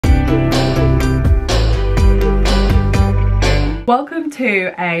Welcome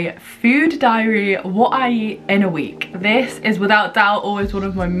to a food diary, what I eat in a week. This is without doubt always one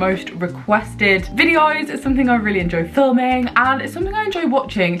of my most requested videos. It's something I really enjoy filming and it's something I enjoy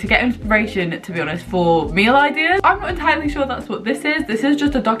watching to get inspiration, to be honest, for meal ideas. I'm not entirely sure that's what this is. This is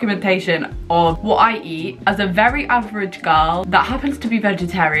just a documentation of what I eat as a very average girl that happens to be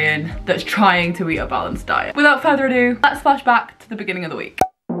vegetarian that's trying to eat a balanced diet. Without further ado, let's flash back to the beginning of the week.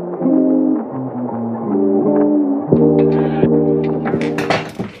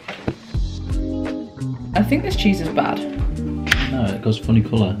 I think this cheese is bad. No, it goes funny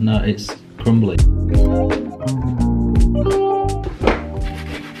colour. No, it's crumbly.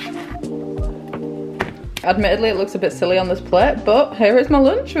 Admittedly, it looks a bit silly on this plate, but here is my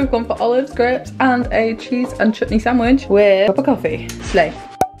lunch. We've gone for olives, grapes, and a cheese and chutney sandwich with a cup of coffee. Slay.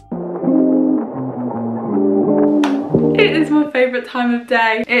 It is my favourite time of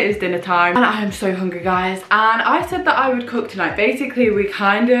day. It is dinner time and I am so hungry, guys. And I said that I would cook tonight. Basically, we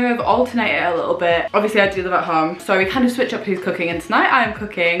kind of alternate it a little bit. Obviously, I do live at home, so we kind of switch up who's cooking. And tonight I am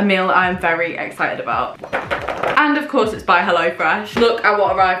cooking a meal I am very excited about. And of course it's by HelloFresh. Look at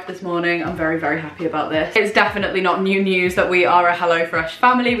what arrived this morning. I'm very, very happy about this. It's definitely not new news that we are a HelloFresh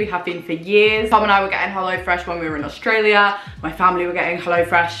family. We have been for years. Tom and I were getting HelloFresh when we were in Australia. My family were getting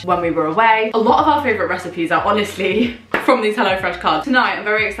HelloFresh when we were away. A lot of our favourite recipes are honestly from these HelloFresh cards. Tonight I'm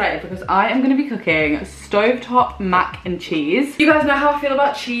very excited because I am going to be cooking stovetop mac and cheese. You guys know how I feel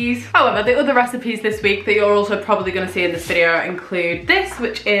about cheese. However, the other recipes this week that you're also probably going to see in this video include this,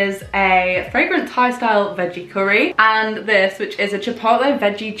 which is a fragrant Thai style veggie curry, and this, which is a chipotle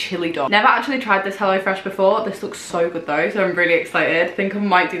veggie chili dog. Never actually tried this HelloFresh before. This looks so good though, so I'm really excited. I think I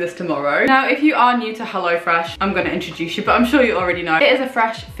might do this tomorrow. Now, if you are new to HelloFresh, I'm going to introduce you, but I'm sure you already know. It is a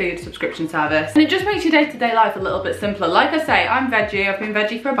fresh food subscription service and it just makes your day-to-day life a little bit simpler. Like I say, I'm veggie. I've been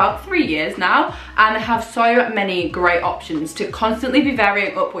veggie for about 3 years now and they have so many great options to constantly be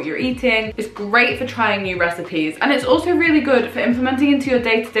varying up what you're eating. It's great for trying new recipes and it's also really good for implementing into your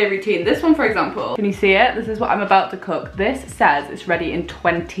day-to-day routine. This one, for example, can you see it? This is what I'm about to cook. This says it's ready in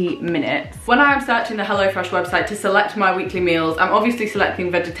 20 minutes. When I am searching the HelloFresh website to select my weekly meals, I'm obviously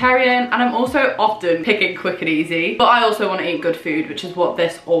selecting vegetarian and I'm also often picking quick and easy, but I also want to eat good food, which is what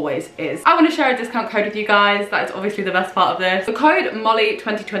this always is. I want to share a discount code with you guys. That is obviously the best part of this. The code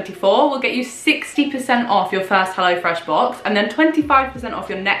MOLLY2024 will get you 60% off your first HelloFresh box and then 25% off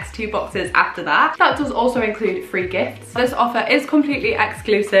your next 2 boxes after that. That does also include free gifts. This offer is completely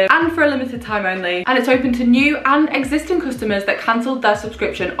exclusive and for a limited time only, and it's open to new and existing customers that cancelled their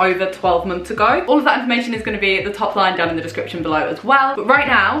subscription over 12 months ago. All of that information is going to be at the top line down in the description below as well. But right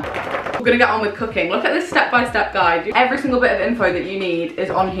now, we're going to get on with cooking. Look at this step-by-step guide. Every single bit of info that you need is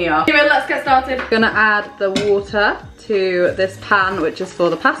on here. Anyway, let's get started. I'm going to add the water to this pan, which is for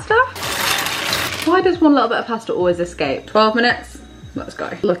the pasta. Why does one little bit of pasta always escape? 12 minutes. Let's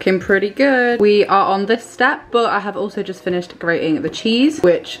go. Looking pretty good. We are on this step, but I have also just finished grating the cheese,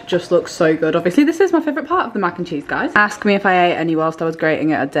 which just looks so good. Obviously, this is my favorite part of the mac and cheese, guys. Ask me if I ate any whilst I was grating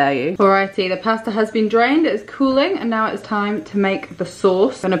it, I dare you. Alrighty, the pasta has been drained, it is cooling, and now it's time to make the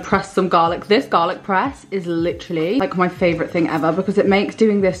sauce. I'm gonna press some garlic. This garlic press is literally like my favorite thing ever because it makes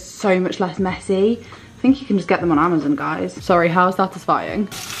doing this so much less messy. I think you can just get them on Amazon, guys. Sorry, how satisfying.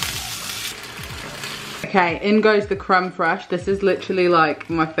 Okay, in goes the creme fraiche. This is literally like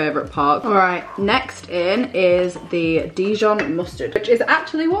my favorite part. All right, next in is the Dijon mustard, which is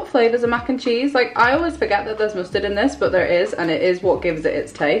actually what flavors a mac and cheese. Like, I always forget that there's mustard in this, but there is, and it is what gives it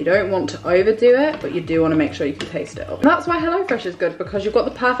its taste. You don't want to overdo it, but you do want to make sure you can taste it. And that's why HelloFresh is good, because you've got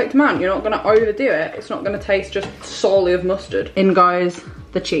the perfect amount. You're not gonna overdo it. It's not gonna taste just solely of mustard. In goes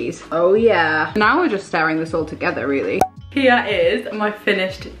the cheese. Oh yeah. Now we're just stirring this all together, really. Here is my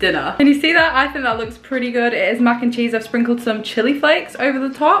finished dinner. Can you see that? I think that looks pretty good. It is mac and cheese. I've sprinkled some chili flakes over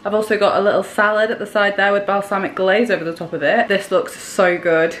the top. I've also got a little salad at the side there with balsamic glaze over the top of it. This looks so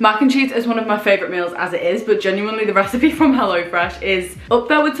good. Mac and cheese is one of my favorite meals as it is, but genuinely the recipe from HelloFresh is up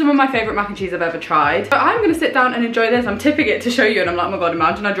there with some of my favorite mac and cheese I've ever tried. But I'm gonna sit down and enjoy this. I'm tipping it to show you and I'm like, oh my God,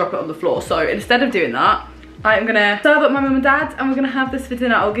 imagine I drop it on the floor. So instead of doing that, I'm gonna serve up my mum and dad and we're gonna have this for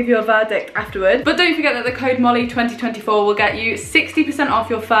dinner. I'll give you a verdict afterwards. But don't forget that the code MOLLY2024 will get you 60%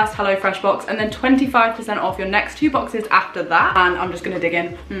 off your first HelloFresh box and then 25% off your next 2 boxes after that. And I'm just gonna dig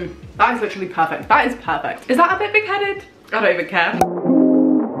in. That is literally perfect. That is perfect. Is that a bit big-headed? I don't even care.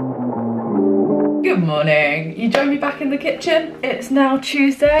 Good morning. You join me back in the kitchen. It's now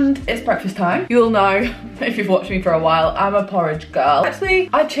Tuesday and it's breakfast time. You'll know if you've watched me for a while, I'm a porridge girl. Actually,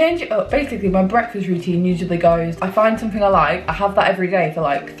 I change it up. Basically, my breakfast routine usually goes, I find something I like, I have that every day for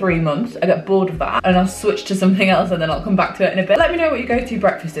like 3 months. I get bored of that and I'll switch to something else and then I'll come back to it in a bit. Let me know what your go-to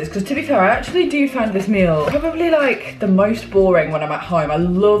breakfast is, because to be fair, I actually do find this meal probably like the most boring when I'm at home. I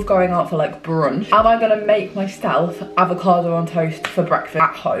love going out for like brunch. Am I gonna make myself avocado on toast for breakfast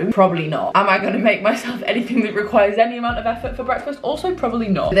at home? Probably not. Am I gonna make myself anything that requires any amount of effort for breakfast? Also probably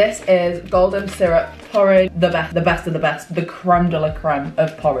not. This is golden syrup porridge, the best of the best, the creme de la creme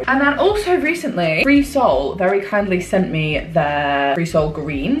of porridge. And then also recently, Free Soul very kindly sent me their Free Soul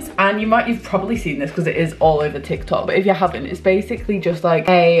greens, and you've probably seen this because it is all over TikTok, but if you haven't, it's basically just like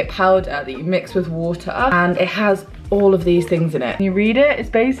a powder that you mix with water and it has all of these things in it. When you read it, it's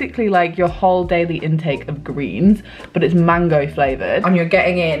basically like your whole daily intake of greens, but it's mango flavored and you're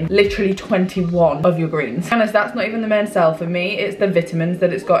getting in literally 21 of your greens. And that's not even the main sell for me, it's the vitamins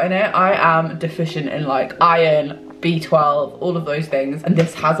that it's got in it. I am deficient in like iron, B12, all of those things, and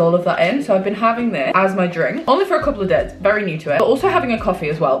this has all of that in, so I've been having this as my drink only for a couple of days, very new to it, but also having a coffee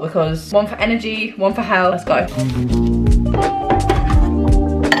as well, because one for energy, one for health. Let's go.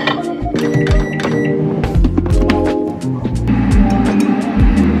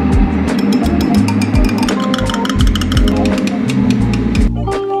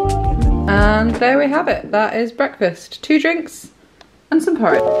 And there we have it. That is breakfast. 2 drinks and some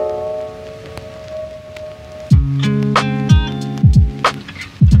porridge.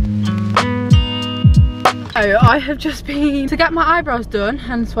 So I have just been to get my eyebrows done,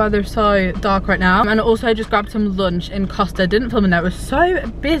 hence why they're so dark right now, and also I just grabbed some lunch in Costa. Didn't film in there, it was so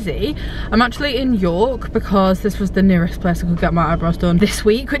busy. I'm actually in York because this was the nearest place I could get my eyebrows done this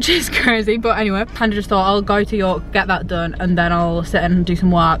week, which is crazy, but anyway, kind of just thought I'll go to York, get that done, and then I'll sit and do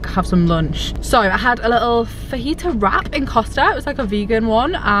some work, have some lunch. So I had a little fajita wrap in Costa. It was like a vegan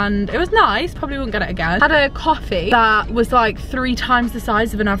one and it was nice, probably wouldn't get it again. Had a coffee that was like 3 times the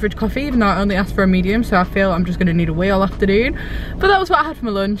size of an average coffee, even though I only asked for a medium, so I feel I'm just gonna need a wee all afternoon. But that was what I had for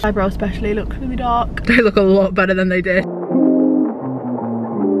my lunch. Eyebrows especially look really dark. They look a lot better than they did.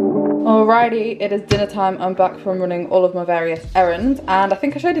 Alrighty, it is dinner time. I'm back from running all of my various errands, and I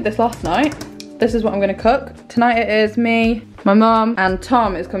think I showed you this last night. This is what I'm gonna cook. Tonight it is me, my mum, and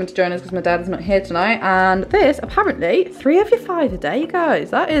Tom is coming to join us because my dad's not here tonight. And this, apparently, 3 of your 5 a day, guys.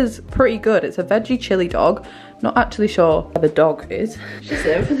 That is pretty good. It's a veggie chili dog. Not actually sure where the dog is. She's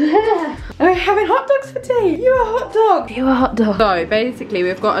over there. We're having hot dogs for tea. You a hot dog. You a hot dog. So basically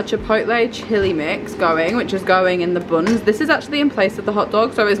we've got a chipotle chili mix going, which is going in the buns. This is actually in place of the hot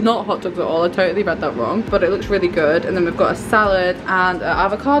dog, so it's not hot dogs at all. I totally read that wrong, but it looks really good. And then we've got a salad and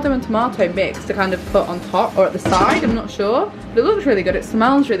avocado and tomato mix to kind of put on top or at the side, I'm not sure. But it looks really good. It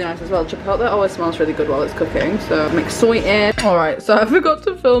smells really nice as well. Chipotle always smells really good while it's cooking, so I'm excited. All right, so I forgot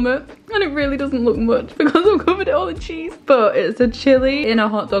to film it, and it really doesn't look much because I've covered it all in cheese. But it's a chili in a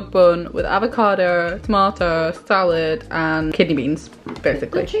hot dog bun with avocado, tomato, salad, and kidney beans,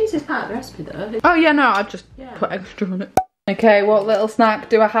 basically. The cheese is part of the recipe though. Oh yeah, no, I've just put extra on it. Okay, what little snack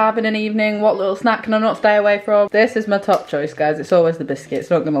do I have in an evening? What little snack can I not stay away from? This is my top choice, guys. It's always the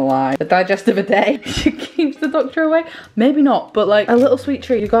biscuits, not gonna lie. The digestive a day keeps the doctor away. Maybe not, but like a little sweet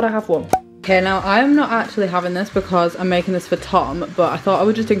treat, you gotta have one. Okay, now I am not actually having this because I'm making this for Tom, but I thought I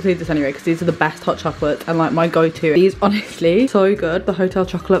would just include this anyway because these are the best hot chocolates and like my go-to. These honestly so good. The Hotel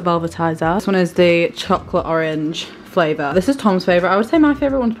Chocolate Velvetizer. This one is the chocolate orange flavour. This is Tom's favourite. I would say my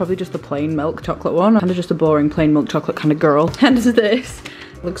favourite one's probably just the plain milk chocolate one. I'm kind of just a boring plain milk chocolate kind of girl. And is this.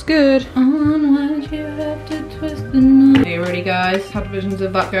 Looks good. Why'd you have to twist the knife? Are you ready, guys? Had visions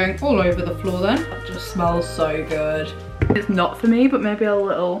of that going all over the floor then. That just smells so good. It's not for me, but maybe a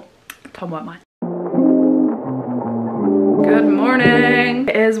little. Tom won't mind. Good morning.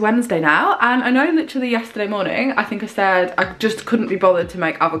 It is Wednesday now, and I know literally yesterday morning I think I said I just couldn't be bothered to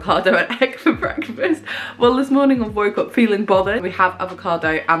make avocado and egg for breakfast. Well, this morning I woke up feeling bothered. We have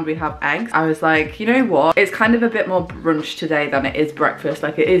avocado and we have eggs. I was like, you know what, it's kind of a bit more brunch today than it is breakfast.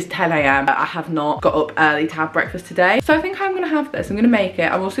 Like, it is 10 AM. I have not got up early to have breakfast today, so I think I'm gonna have this. I'm gonna make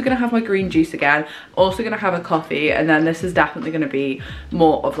it. I'm also gonna have my green juice again, also gonna have a coffee, and then this is definitely gonna be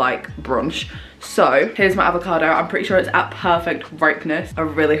more of like brunch. So here's my avocado. I'm pretty sure it's at perfect ripeness. I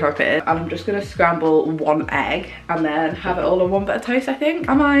really hope it is. And I'm just gonna scramble 1 egg and then have it all on 1 bit of toast, I think.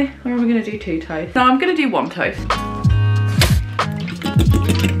 Or are we gonna do 2 toasts? No, I'm gonna do 1 toast.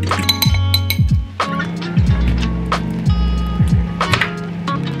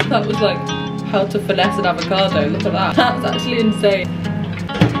 That was like how to finesse an avocado. Look at that. That's actually insane.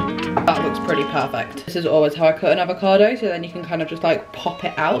 That looks looks pretty perfect. This is always how I cut an avocado, so then you can kind of just like pop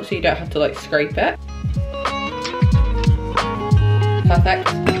it out so you don't have to like scrape it. Perfect.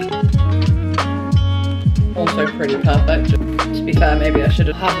 Also pretty perfect. To be fair, maybe I should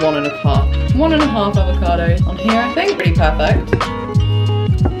have had 1.5. 1.5 avocados on here, I think. Pretty perfect.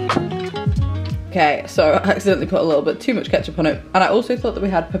 Okay, so I accidentally put a little bit too much ketchup on it. And I also thought that we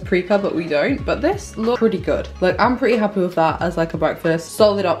had paprika, but we don't. But this looks pretty good. Like, I'm pretty happy with that as like a breakfast.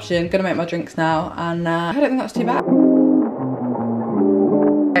 Solid option. Gonna make my drinks now. And I don't think that's too bad.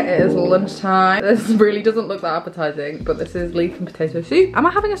 It is lunchtime. This really doesn't look that appetizing, but this is leek and potato soup. Am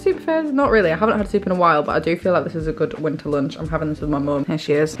I having a soup first? Not really. I haven't had soup in a while, but I do feel like this is a good winter lunch. I'm having this with my mum. Here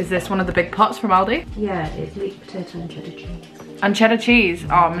she is. Is this one of the big pots from Aldi? Yeah, it's leek potato and cheddar cheese. And cheddar cheese.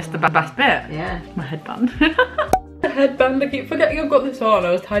 Oh, I missed the best bit. Yeah. My headband. The headband, I keep forgetting I've got this on.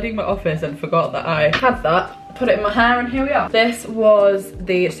 I was tidying my office and forgot that I had that. Put it in my hair and here we are. This was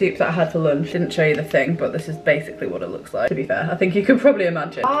the soup that I had for lunch. Didn't show you the thing, but this is basically what it looks like, to be fair. I think you could probably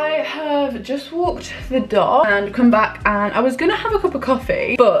imagine. I have just walked the dog and come back, and I was gonna have a cup of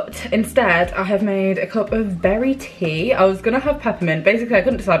coffee, but instead I have made a cup of berry tea. I was gonna have peppermint. Basically, I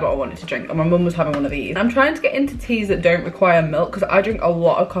couldn't decide what I wanted to drink, and my mum was having one of these. I'm trying to get into teas that don't require milk, because I drink a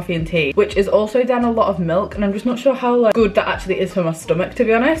lot of coffee and tea, which is also then a lot of milk, and I'm just not sure how like good that actually is for my stomach, to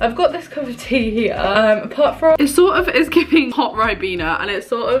be honest. I've got this cup of tea here. Apart from, it sort of is giving hot Ribena, and it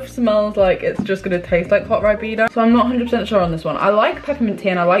sort of smells like it's just gonna taste like hot Ribena, so I'm not 100% sure on this one. I like peppermint tea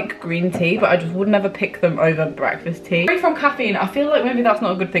and I like green tea, but I just would never pick them over breakfast tea. Free from caffeine, I feel like maybe that's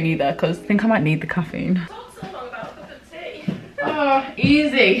not a good thing either, because I think I might need the caffeine. Oh,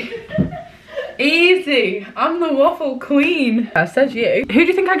 easy. Easy. I'm the waffle queen. Says you. Who do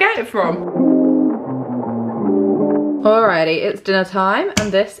you think I get it from? Alrighty, it's dinner time,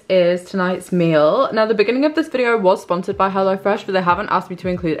 and this is tonight's meal. Now, the beginning of this video was sponsored by HelloFresh, but they haven't asked me to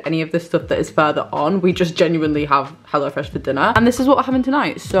include any of the stuff that is further on. We just genuinely have HelloFresh for dinner. And this is what we're having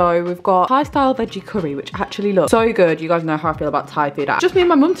tonight. So we've got Thai-style veggie curry, which actually looks so good. You guys know how I feel about Thai food. Just me and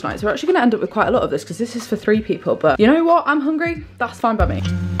my mum tonight, so we're actually gonna end up with quite a lot of this, because this is for 3 people. But you know what? I'm hungry. That's fine by me.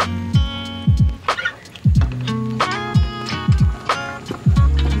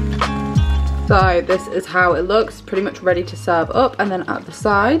 So this is how it looks, pretty much ready to serve up. And then at the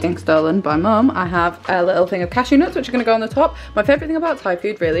side, being stolen by mum, I have a little thing of cashew nuts, which are gonna go on the top. My favorite thing about Thai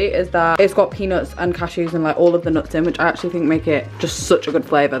food really is that it's got peanuts and cashews and like all of the nuts in, which I actually think make it just such a good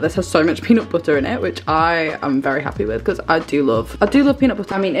flavor. This has so much peanut butter in it, which I am very happy with, because I do love peanut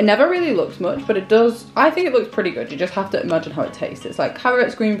butter. I mean, it never really looks much, but it does. I think it looks pretty good. You just have to imagine how it tastes. It's like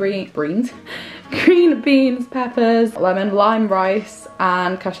carrots, green beans, peppers, lemon, lime rice,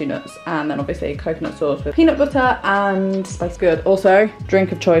 and cashew nuts, and then obviously coconut sauce with peanut butter and spice. Good. Also,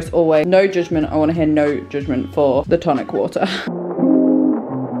 drink of choice always. No judgment. I want to hear no judgment for the tonic water.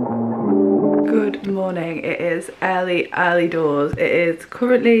 Good morning. It is early doors. It is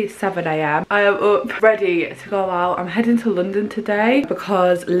currently 7 AM. I am up ready to go out. I'm heading to London today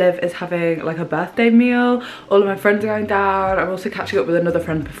because Liv is having like a birthday meal. All of my friends are going down. I'm also catching up with another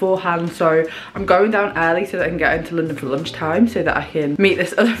friend beforehand, so I'm going down early so that I can get into London for lunchtime, so that I can meet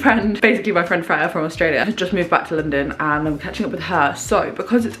this other friend. Basically my friend Freya from Australia has just moved back to London, and I'm catching up with her. So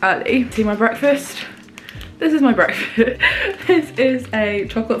because it's early, see my breakfast? This is my breakfast. This is a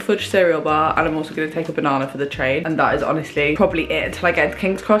chocolate fudge cereal bar, and I'm also going to take a banana for the train, and that is honestly probably it until I get into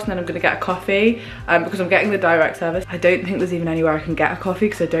King's Cross, and then I'm going to get a coffee because I'm getting the direct service. I don't think there's even anywhere I can get a coffee,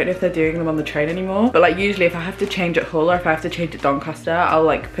 because I don't know if they're doing them on the train anymore, but like usually if I have to change at Hull or if I have to change at Doncaster, I'll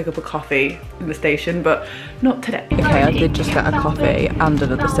like pick up a coffee in the station, but not today. Okay, I did just get a coffee and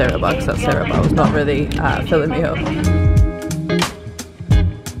another cereal bar, because that cereal bar was not really filling me up.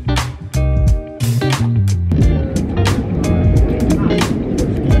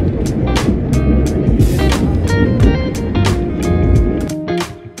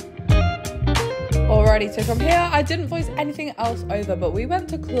 So from here, I didn't voice anything else over, but we went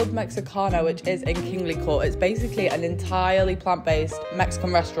to Club Mexicana, which is in Kingley Court. It's basically an entirely plant-based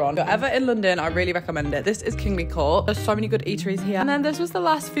Mexican restaurant. If you're ever in London, I really recommend it. This is Kingley Court. There's so many good eateries here. And then this was the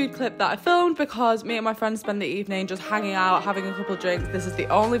last food clip that I filmed, because me and my friends spent the evening just hanging out, having a couple drinks. This is the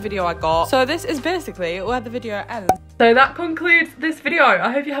only video I got. So this is basically where the video ends. So that concludes this video.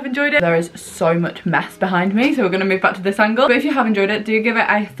 I hope you have enjoyed it. There is so much mess behind me, so we're gonna move back to this angle. But if you have enjoyed it, do give it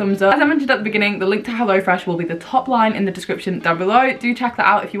a thumbs up. As I mentioned at the beginning, the link to HelloFresh will be the top line in the description down below. Do check that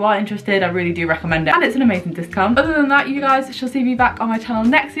out if you are interested. I really do recommend it, and it's an amazing discount. Other than that, you guys shall see me back on my channel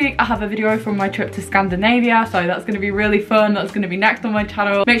next week. I have a video from my trip to Scandinavia, so that's gonna be really fun. That's gonna be next on my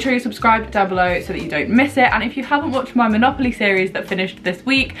channel. Make sure you subscribe down below so that you don't miss it. And if you haven't watched my Monopoly series that finished this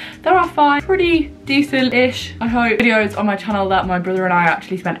week, there are 5 pretty decent-ish, I hope, videos on my channel that my brother and I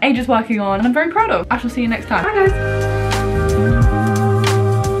actually spent ages working on and I'm very proud of. I shall see you next time. Bye guys.